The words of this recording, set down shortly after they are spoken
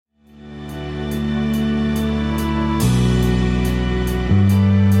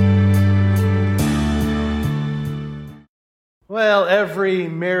Every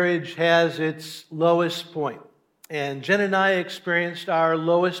marriage has its lowest point. And Jen and I experienced our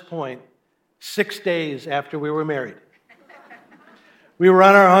lowest point 6 days after we were married. We were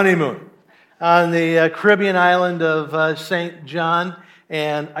on our honeymoon on the Caribbean island of St. John,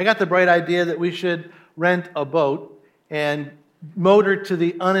 and I got the bright idea that we should rent a boat and motor to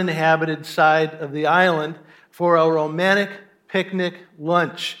the uninhabited side of the island for a romantic picnic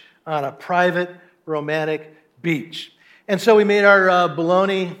lunch on a private romantic beach. And so we made our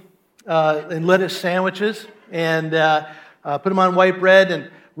bologna and lettuce sandwiches and put them on white bread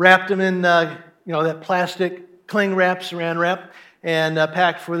and wrapped them in that plastic cling wrap, saran wrap, and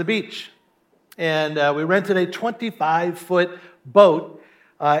packed for the beach. And we rented a 25-foot boat.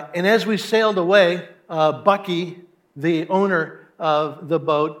 And as we sailed away, Bucky, the owner of the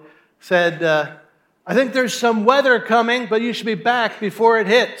boat, said, I think there's some weather coming, but you should be back before it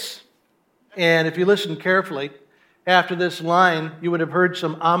hits. And if you listen carefully, after this line, you would have heard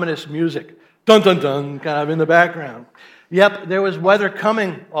some ominous music, dun dun dun, kind of in the background. Yep, there was weather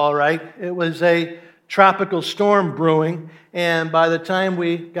coming, all right. It was a tropical storm brewing, and by the time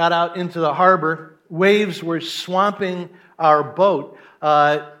we got out into the harbor, waves were swamping our boat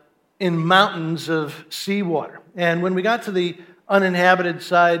in mountains of seawater. And when we got to the uninhabited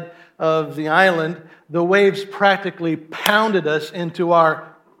side of the island, the waves practically pounded us into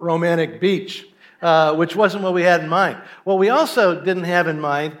our romantic beach. Which wasn't what we had in mind. What we also didn't have in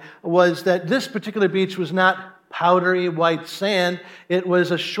mind was that this particular beach was not powdery white sand. It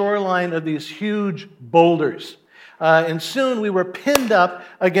was a shoreline of these huge boulders. And soon we were pinned up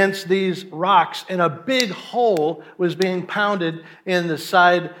against these rocks, and a big hole was being pounded in the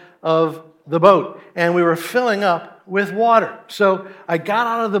side of the boat. And we were filling up with water. So I got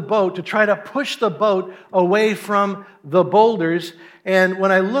out of the boat to try to push the boat away from the boulders. And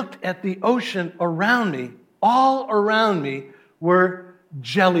when I looked at the ocean around me, all around me were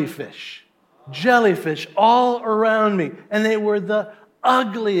jellyfish. Jellyfish all around me. And they were the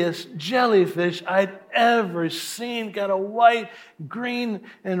ugliest jellyfish I'd ever seen. Got a white, green,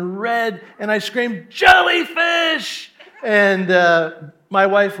 and red. And I screamed, jellyfish! And my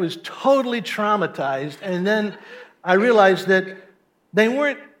wife was totally traumatized. And then I realized that they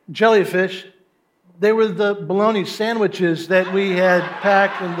weren't jellyfish. They were the bologna sandwiches that we had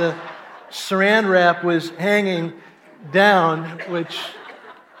packed, and the saran wrap was hanging down, which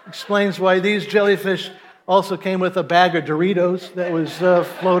explains why these jellyfish also came with a bag of Doritos that was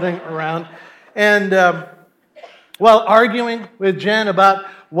floating around. And while arguing with Jen about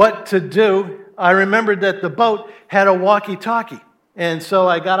what to do, I remembered that the boat had a walkie-talkie. And so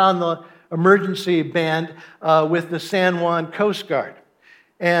I got on the emergency band with the San Juan Coast Guard.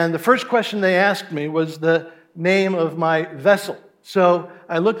 And the first question they asked me was the name of my vessel. So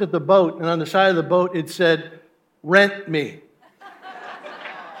I looked at the boat, and on the side of the boat it said, Rent Me.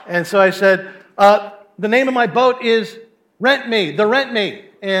 And so I said, the name of my boat is Rent Me, the Rent Me.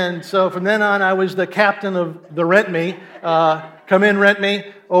 And so from then on, I was the captain of the Rent Me. Come in, rent me,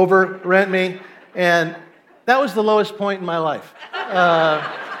 over, rent me. And that was the lowest point in my life.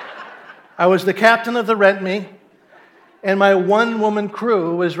 I was the captain of the Rent Me, and my one-woman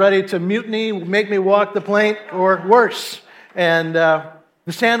crew was ready to mutiny, make me walk the plank, or worse. And the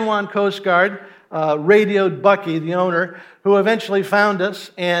San Juan Coast Guard radioed Bucky, the owner, who eventually found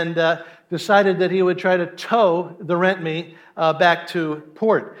us and decided that he would try to tow the Rent Me back to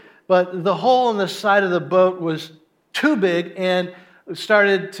port. But the hole in the side of the boat was too big and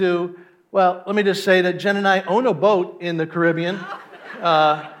started to, well, let me just say that Jen and I own a boat in the Caribbean,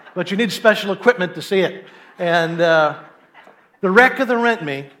 but you need special equipment to see it. And the wreck of the Rent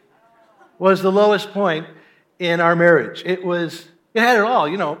Me was the lowest point in our marriage. It had it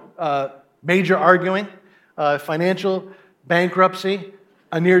all, major arguing, financial bankruptcy,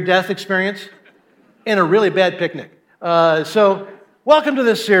 a near-death experience, and a really bad picnic. So welcome to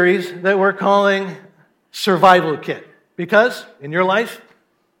this series that we're calling Survival Kit, because in your life,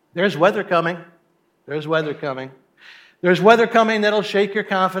 there's weather coming. There's weather coming. There's weather coming that'll shake your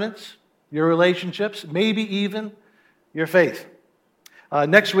confidence, your relationships, maybe even your faith.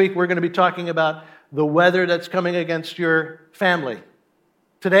 Next week, we're going to be talking about the weather that's coming against your family.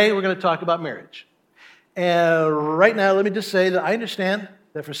 Today, we're going to talk about marriage. And right now, let me just say that I understand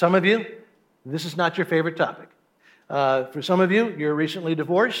that for some of you, this is not your favorite topic. For some of you, you're recently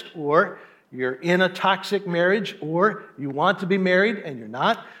divorced, or you're in a toxic marriage, or you want to be married and you're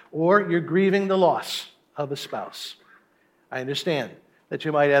not, or you're grieving the loss of a spouse. I understand that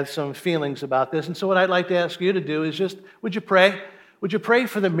you might have some feelings about this. And so what I'd like to ask you to do is just, would you pray? Would you pray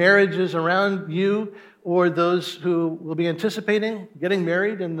for the marriages around you or those who will be anticipating getting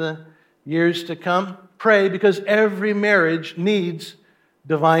married in the years to come? pray because every marriage needs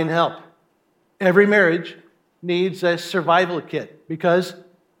divine help. Every marriage needs a survival kit because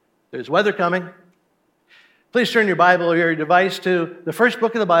there's weather coming. Please turn your Bible or your device to the first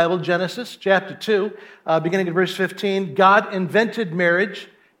book of the Bible, Genesis, chapter 2, beginning at verse 15. God invented marriage,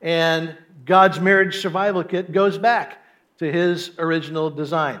 and God's marriage survival kit goes back to his original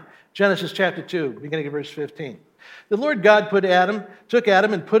design. Genesis chapter 2, beginning at verse 15. The Lord God took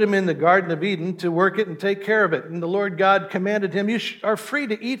Adam and put him in the Garden of Eden to work it and take care of it. And the Lord God commanded him, "You are free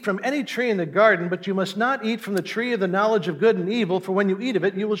to eat from any tree in the garden, but you must not eat from the tree of the knowledge of good and evil, for when you eat of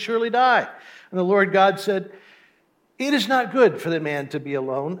it, you will surely die." And the Lord God said, "It is not good for the man to be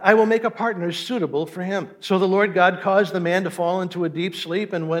alone. I will make a partner suitable for him." So the Lord God caused the man to fall into a deep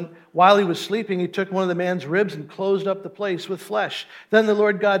sleep, and while he was sleeping, he took one of the man's ribs and closed up the place with flesh. Then the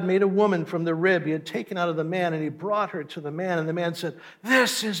Lord God made a woman from the rib he had taken out of the man, and he brought her to the man. And the man said,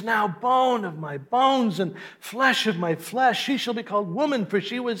 "This is now bone of my bones and flesh of my flesh. She shall be called woman, for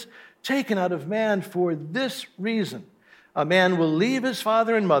she was taken out of man. For this reason, a man will leave his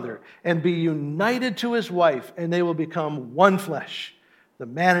father and mother and be united to his wife, and they will become one flesh. The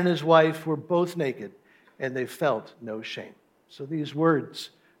man and his wife were both naked, and they felt no shame." So these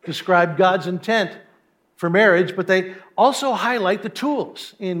words describe God's intent for marriage, but they also highlight the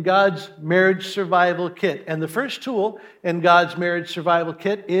tools in God's marriage survival kit. And the first tool in God's marriage survival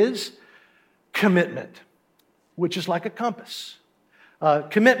kit is commitment, which is like a compass.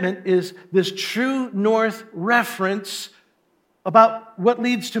 Commitment is this true north reference about what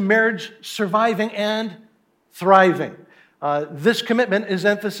leads to marriage surviving and thriving. This commitment is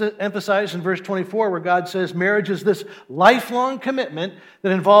emphasized in verse 24, where God says marriage is this lifelong commitment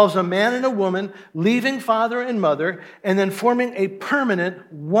that involves a man and a woman leaving father and mother and then forming a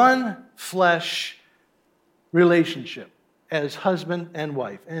permanent one flesh relationship as husband and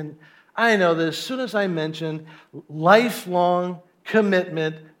wife. And I know that as soon as I mention lifelong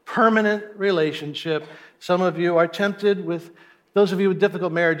commitment, permanent relationship, some of you are tempted those of you with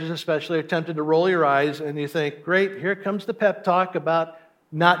difficult marriages especially are tempted to roll your eyes and you think, great, here comes the pep talk about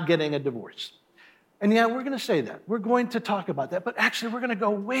not getting a divorce. And yeah, we're going to say that. We're going to talk about that. But actually, we're going to go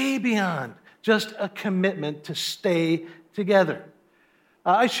way beyond just a commitment to stay together.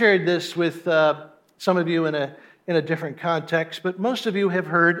 I shared this with some of you in a different context, but most of you have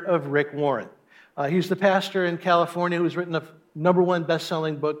heard of Rick Warren. He's the pastor in California who's written a #1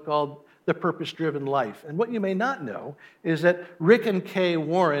 best-selling book called The Purpose-Driven Life. And what you may not know is that Rick and Kay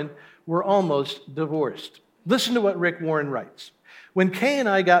Warren were almost divorced. Listen to what Rick Warren writes. "When Kay and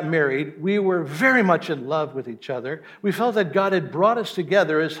I got married, we were very much in love with each other. We felt that God had brought us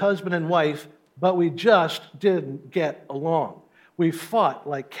together as husband and wife, but we just didn't get along. We fought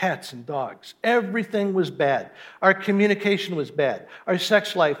like cats and dogs. Everything was bad. Our communication was bad. Our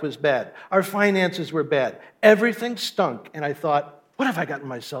sex life was bad. Our finances were bad. Everything stunk. And I thought, what have I gotten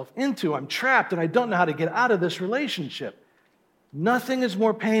myself into? I'm trapped and I don't know how to get out of this relationship. Nothing is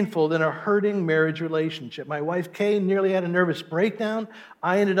more painful than a hurting marriage relationship. My wife, Kay, nearly had a nervous breakdown.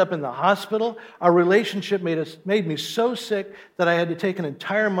 I ended up in the hospital. Our relationship made me so sick that I had to take an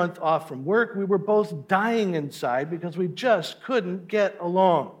entire month off from work. We were both dying inside because we just couldn't get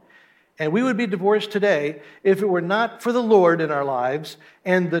along. And we would be divorced today if it were not for the Lord in our lives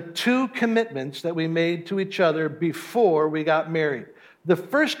and the 2 commitments that we made to each other before we got married. The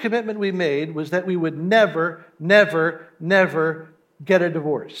first commitment we made was that we would never, never, never get a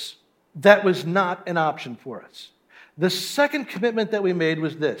divorce. That was not an option for us. The second commitment that we made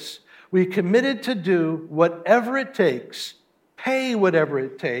was this. We committed to do whatever it takes, pay whatever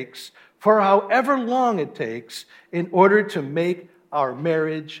it takes, for however long it takes, in order to make our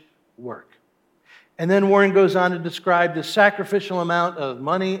marriage work. And then Warren goes on to describe the sacrificial amount of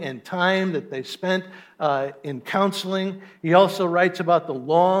money and time that they spent in counseling. He also writes about the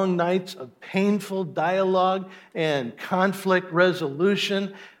long nights of painful dialogue and conflict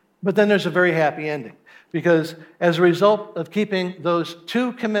resolution. But then there's a very happy ending, because as a result of keeping those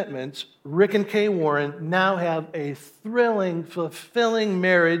 2 commitments, Rick and Kay Warren now have a thrilling, fulfilling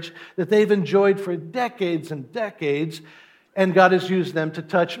marriage that they've enjoyed for decades and decades. And God has used them to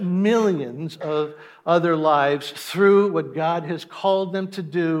touch millions of other lives through what God has called them to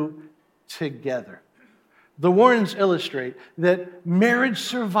do together. The Warrens illustrate that marriage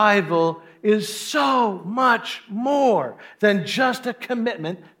survival is so much more than just a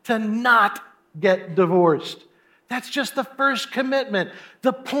commitment to not get divorced. That's just the first commitment.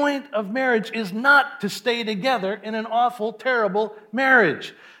 The point of marriage is not to stay together in an awful, terrible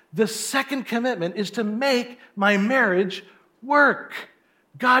marriage. The second commitment is to make my marriage work.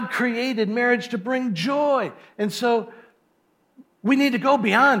 God created marriage to bring joy. And so we need to go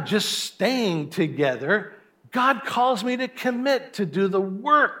beyond just staying together. God calls me to commit to do the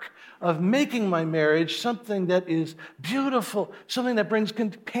work of making my marriage something that is beautiful, something that brings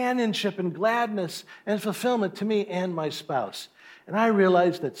companionship and gladness and fulfillment to me and my spouse. And I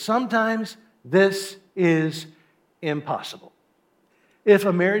realize that sometimes this is impossible. If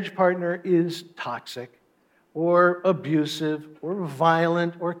a marriage partner is toxic or abusive or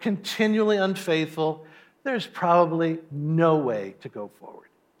violent or continually unfaithful, there's probably no way to go forward.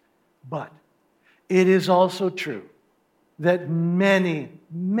 But it is also true that many,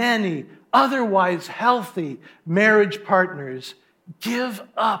 many otherwise healthy marriage partners give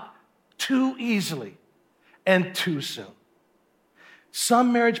up too easily and too soon.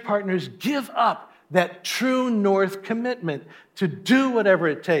 Some marriage partners give up that true north commitment to do whatever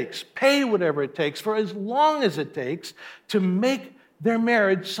it takes, pay whatever it takes, for as long as it takes to make their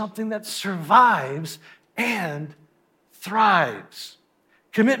marriage something that survives and thrives.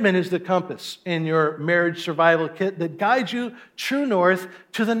 Commitment is the compass in your marriage survival kit that guides you true north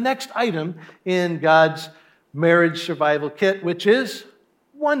to the next item in God's marriage survival kit, which is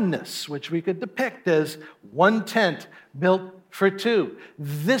oneness, which we could depict as one tent built for two.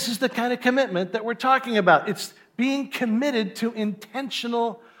 This is the kind of commitment that we're talking about. It's being committed to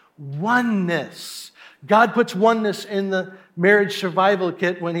intentional oneness. God puts oneness in the marriage survival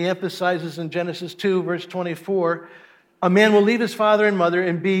kit when he emphasizes in Genesis 2, verse 24, a man will leave his father and mother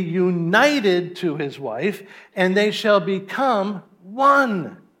and be united to his wife, and they shall become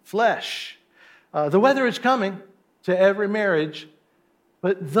one flesh. The weather is coming to every marriage,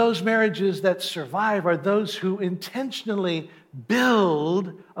 but those marriages that survive are those who intentionally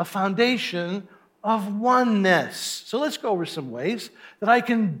build a foundation of oneness. So let's go over some ways that I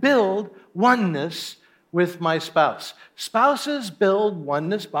can build oneness with my spouse. Spouses build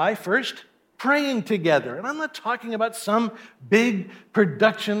oneness by first praying together. And I'm not talking about some big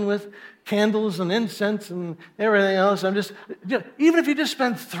production with candles and incense and everything else. Even if you just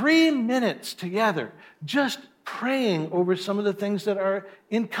spend 3 minutes together, just praying over some of the things that are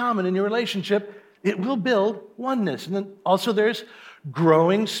in common in your relationship, it will build oneness. And then also there's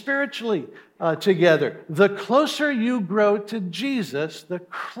growing spiritually together. The closer you grow to Jesus, the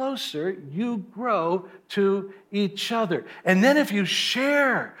closer you grow to each other. And then if you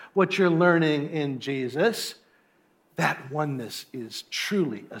share what you're learning in Jesus, that oneness is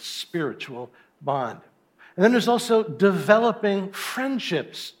truly a spiritual bond. And then there's also developing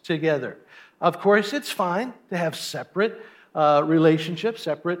friendships together. Of course, it's fine to have separate relationships,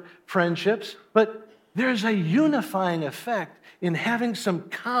 separate friendships, but there's a unifying effect in having some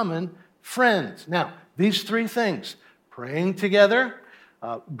common friends. Now, these three things, praying together,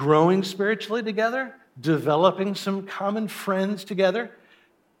 growing spiritually together, developing some common friends together,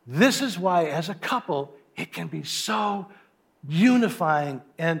 this is why, as a couple, it can be so unifying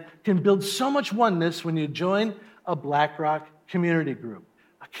and can build so much oneness when you join a BlackRock community group.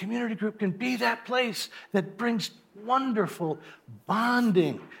 A community group can be that place that brings wonderful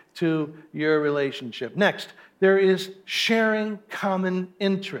bonding to your relationship. Next, there is sharing common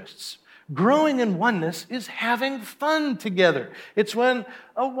interests. Growing in oneness is having fun together. It's when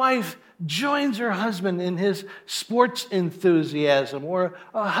a wife joins her husband in his sports enthusiasm, or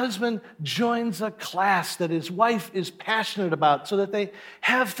a husband joins a class that his wife is passionate about so that they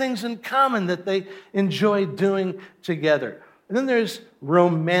have things in common that they enjoy doing together. And then there's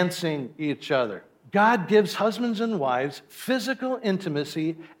romancing each other. God gives husbands and wives physical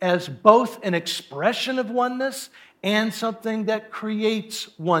intimacy as both an expression of oneness and something that creates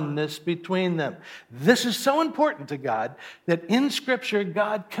oneness between them. This is so important to God that in Scripture,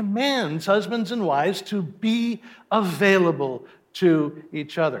 God commands husbands and wives to be available to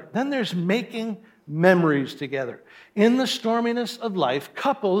each other. Then there's making memories together. In the storminess of life,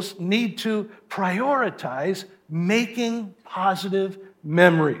 couples need to prioritize making positive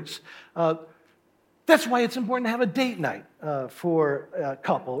memories. That's why it's important to have a date night for a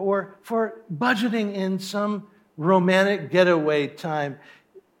couple, or for budgeting in some romantic getaway time,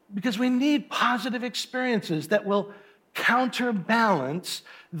 because we need positive experiences that will counterbalance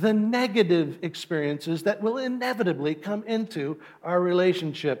the negative experiences that will inevitably come into our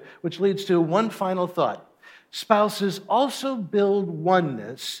relationship, which leads to one final thought. Spouses also build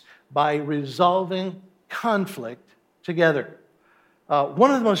oneness by resolving conflict together.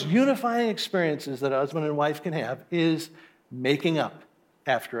 One of the most unifying experiences that a husband and wife can have is making up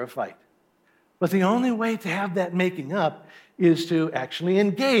after a fight. But the only way to have that making up is to actually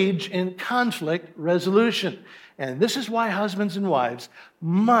engage in conflict resolution. And this is why husbands and wives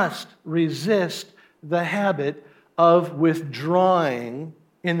must resist the habit of withdrawing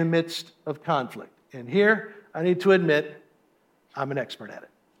in the midst of conflict. And here, I need to admit, I'm an expert at it.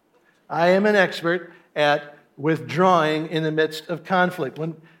 I am an expert at withdrawing in the midst of conflict.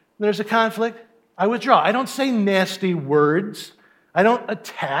 When there's a conflict, I withdraw. I don't say nasty words. I don't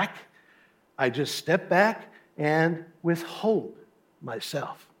attack. I just step back and withhold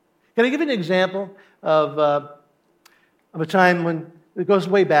myself. Can I give you an example of a time when it goes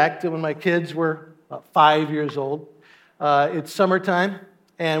way back to when my kids were about 5 years old. It's summertime,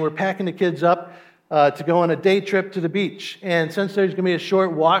 and we're packing the kids up to go on a day trip to the beach. And since there's going to be a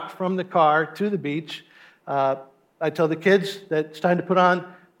short walk from the car to the beach, I tell the kids that it's time to put on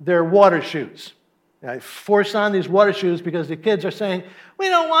their water shoes. I force on these water shoes because the kids are saying, we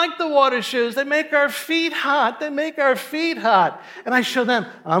don't like the water shoes. They make our feet hot. They make our feet hot. And I show them,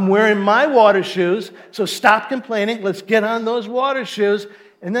 I'm wearing my water shoes, so stop complaining. Let's get on those water shoes.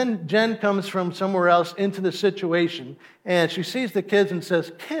 And then Jen comes from somewhere else into the situation, and she sees the kids and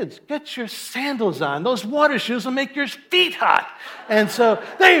says, kids, get your sandals on. Those water shoes will make your feet hot. And so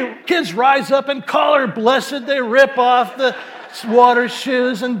kids rise up and call her blessed. They rip off the water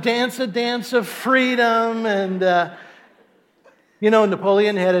shoes and dance a dance of freedom. And,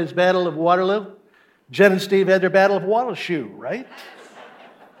 Napoleon had his Battle of Waterloo. Jen and Steve had their Battle of Water Shoe, right?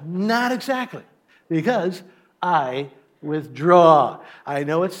 Not exactly, because I withdraw. I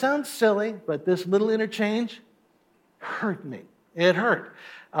know it sounds silly, but this little interchange hurt me. It hurt.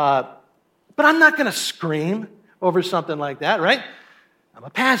 But I'm not going to scream over something like that, right? I'm a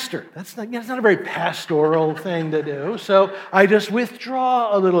pastor. That's not a very pastoral thing to do. So I just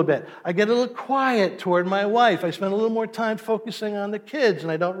withdraw a little bit. I get a little quiet toward my wife. I spend a little more time focusing on the kids,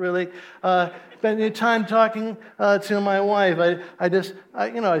 and I don't really spend any time talking to my wife.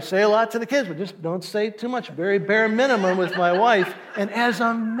 I say a lot to the kids, but just don't say too much. Very bare minimum with my wife. And as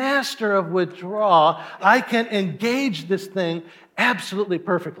a master of withdrawal, I can engage this thing absolutely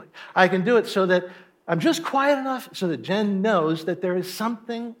perfectly. I can do it so that I'm just quiet enough so that Jen knows that there is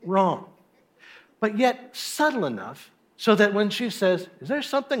something wrong, but yet subtle enough so that when she says, is there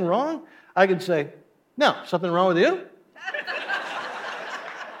something wrong? I can say, no, something wrong with you?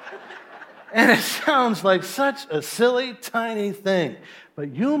 And it sounds like such a silly, tiny thing,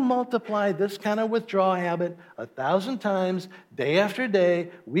 but you multiply this kind of withdrawal habit 1,000 times, day after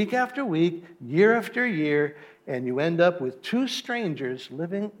day, week after week, year after year, and you end up with two strangers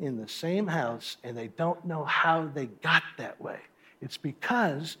living in the same house, and they don't know how they got that way. It's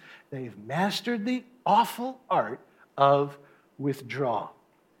because they've mastered the awful art of withdrawal.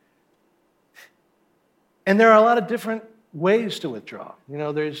 And there are a lot of different ways to withdraw.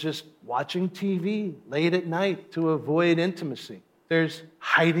 There's just watching TV late at night to avoid intimacy. There's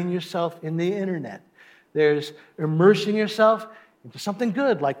hiding yourself in the internet. There's immersing yourself into something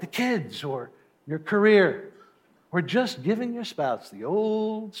good like the kids or your career, or just giving your spouse the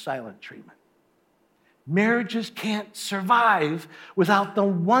old silent treatment. Marriages can't survive without the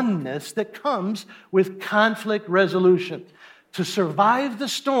oneness that comes with conflict resolution. To survive the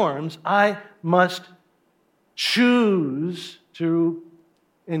storms, I must choose to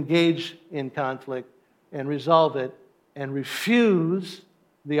engage in conflict and resolve it and refuse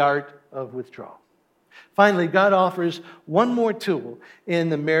the art of withdrawal. Finally, God offers one more tool in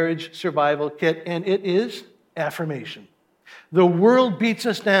the marriage survival kit, and it is affirmation. The world beats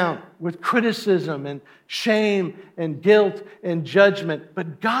us down with criticism and shame and guilt and judgment,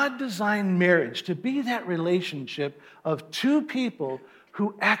 but God designed marriage to be that relationship of two people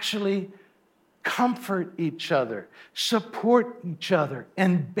who actually comfort each other, support each other,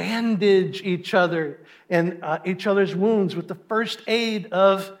 and bandage each other and each other's wounds with the first aid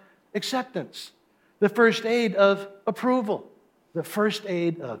of acceptance, the first aid of approval, the first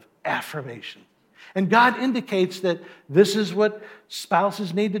aid of affirmation. And God indicates that this is what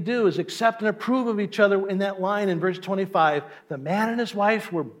spouses need to do, is accept and approve of each other in that line in verse 25. The man and his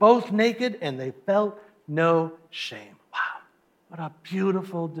wife were both naked and they felt no shame. Wow, what a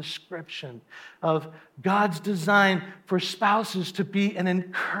beautiful description of God's design for spouses to be an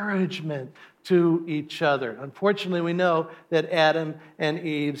encouragement to each other. Unfortunately, we know that Adam and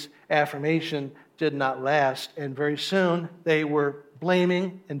Eve's affirmation did not last, and very soon they were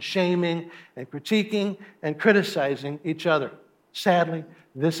blaming and shaming and critiquing and criticizing each other. Sadly,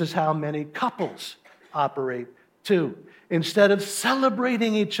 this is how many couples operate too. Instead of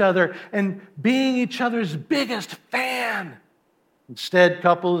celebrating each other and being each other's biggest fan, instead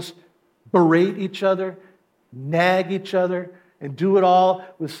couples berate each other, nag each other, and do it all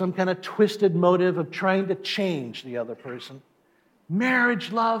with some kind of twisted motive of trying to change the other person.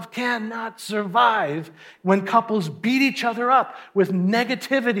 Marriage love cannot survive when couples beat each other up with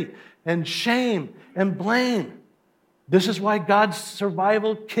negativity and shame and blame. This is why God's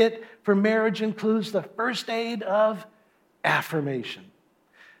survival kit for marriage includes the first aid of affirmation.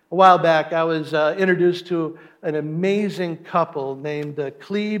 A while back, I was introduced to an amazing couple named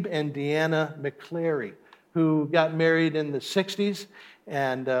Cleve and Deanna McCleary, who got married in the 60s.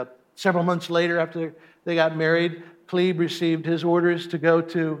 And several months later, after they got married, Cleve received his orders to go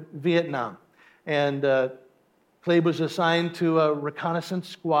to Vietnam. And Cleve was assigned to a reconnaissance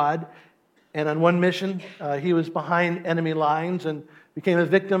squad. And on one mission, he was behind enemy lines and became a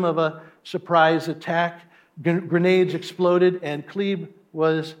victim of a surprise attack. Grenades exploded, and Cleve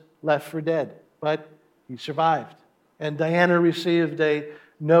was left for dead. But he survived. And Diana received a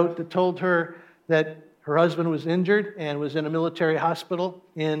note that told her that her husband was injured and was in a military hospital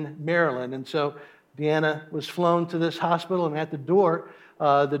in Maryland. And so Deanna was flown to this hospital, and at the door,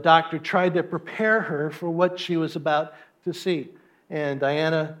 the doctor tried to prepare her for what she was about to see. And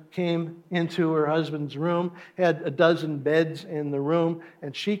Diana came into her husband's room, had a dozen beds in the room,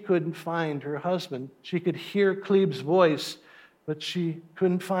 and she couldn't find her husband. She could hear Cleve's voice, but she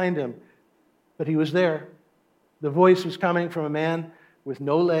couldn't find him. But he was there. The voice was coming from a man with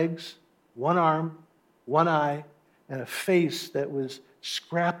no legs, one arm, one eye, and a face that was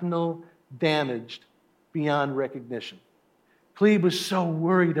shrapnel damaged beyond recognition. Cleve was so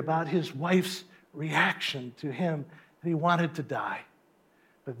worried about his wife's reaction to him that he wanted to die.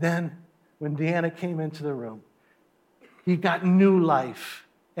 But then, when Deanna came into the room, he got new life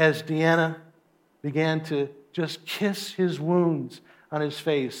as Deanna began to just kiss his wounds on his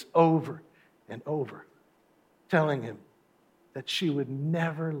face over and over, telling him that she would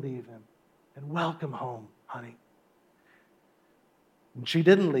never leave him. And welcome home, honey. And she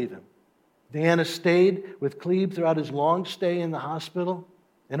didn't leave him. Deanna stayed with Cleve throughout his long stay in the hospital.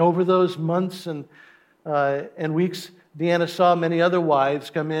 And over those months and weeks, Deanna saw many other wives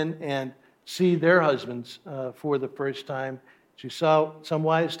come in and see their husbands for the first time. She saw some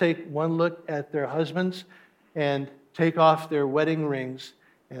wives take one look at their husbands and take off their wedding rings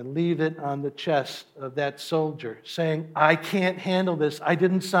and leave it on the chest of that soldier, saying, "I can't handle this. I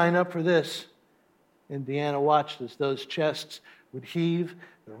didn't sign up for this." And Deanna watched as those chests would heave,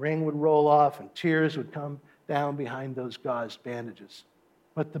 the ring would roll off, and tears would come down behind those gauze bandages.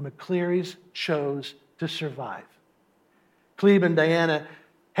 But the McClearys chose to survive. Cleve and Diana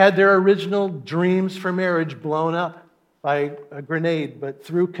had their original dreams for marriage blown up by a grenade, but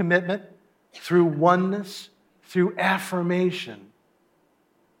through commitment, through oneness, through affirmation.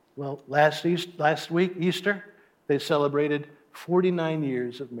 Well, last week, Easter, they celebrated 49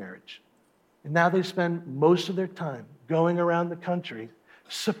 years of marriage. And now they spend most of their time going around the country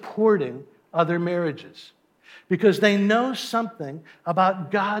supporting other marriages because they know something about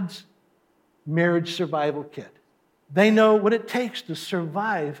God's marriage survival kit. They know what it takes to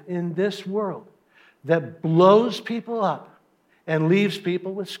survive in this world that blows people up and leaves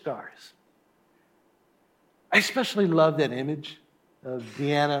people with scars. I especially love that image of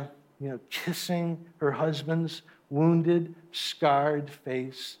Deanna, kissing her husband's wounded, scarred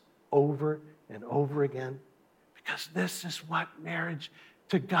face over and over again, because this is what marriage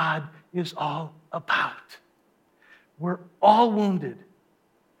to God is all about. We're all wounded.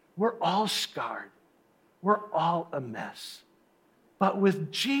 We're all scarred. We're all a mess. But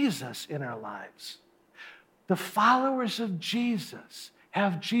with Jesus in our lives, the followers of Jesus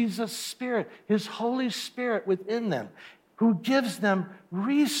have Jesus' Spirit, His Holy Spirit within them, who gives them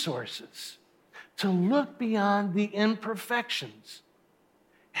resources to look beyond the imperfections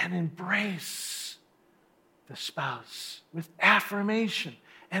and embrace the spouse with affirmation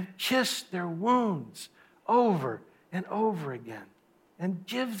and kiss their wounds over and over again and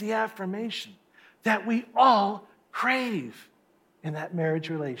give the affirmation that we all crave in that marriage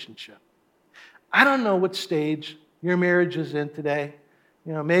relationship. I don't know what stage your marriage is in today.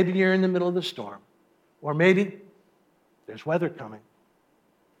 Maybe you're in the middle of the storm, or maybe there's weather coming.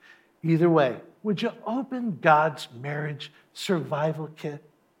 Either way, would you open God's marriage survival kit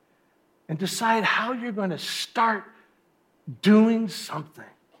and decide how you're going to start doing something,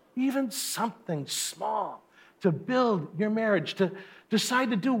 even something small, to build your marriage, to decide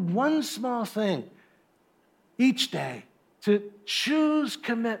to do one small thing each day, to choose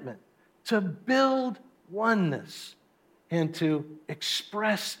commitment, to build oneness, and to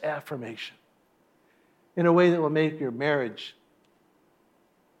express affirmation in a way that will make your marriage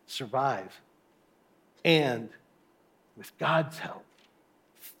survive and, with God's help,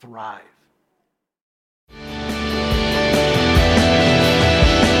 thrive.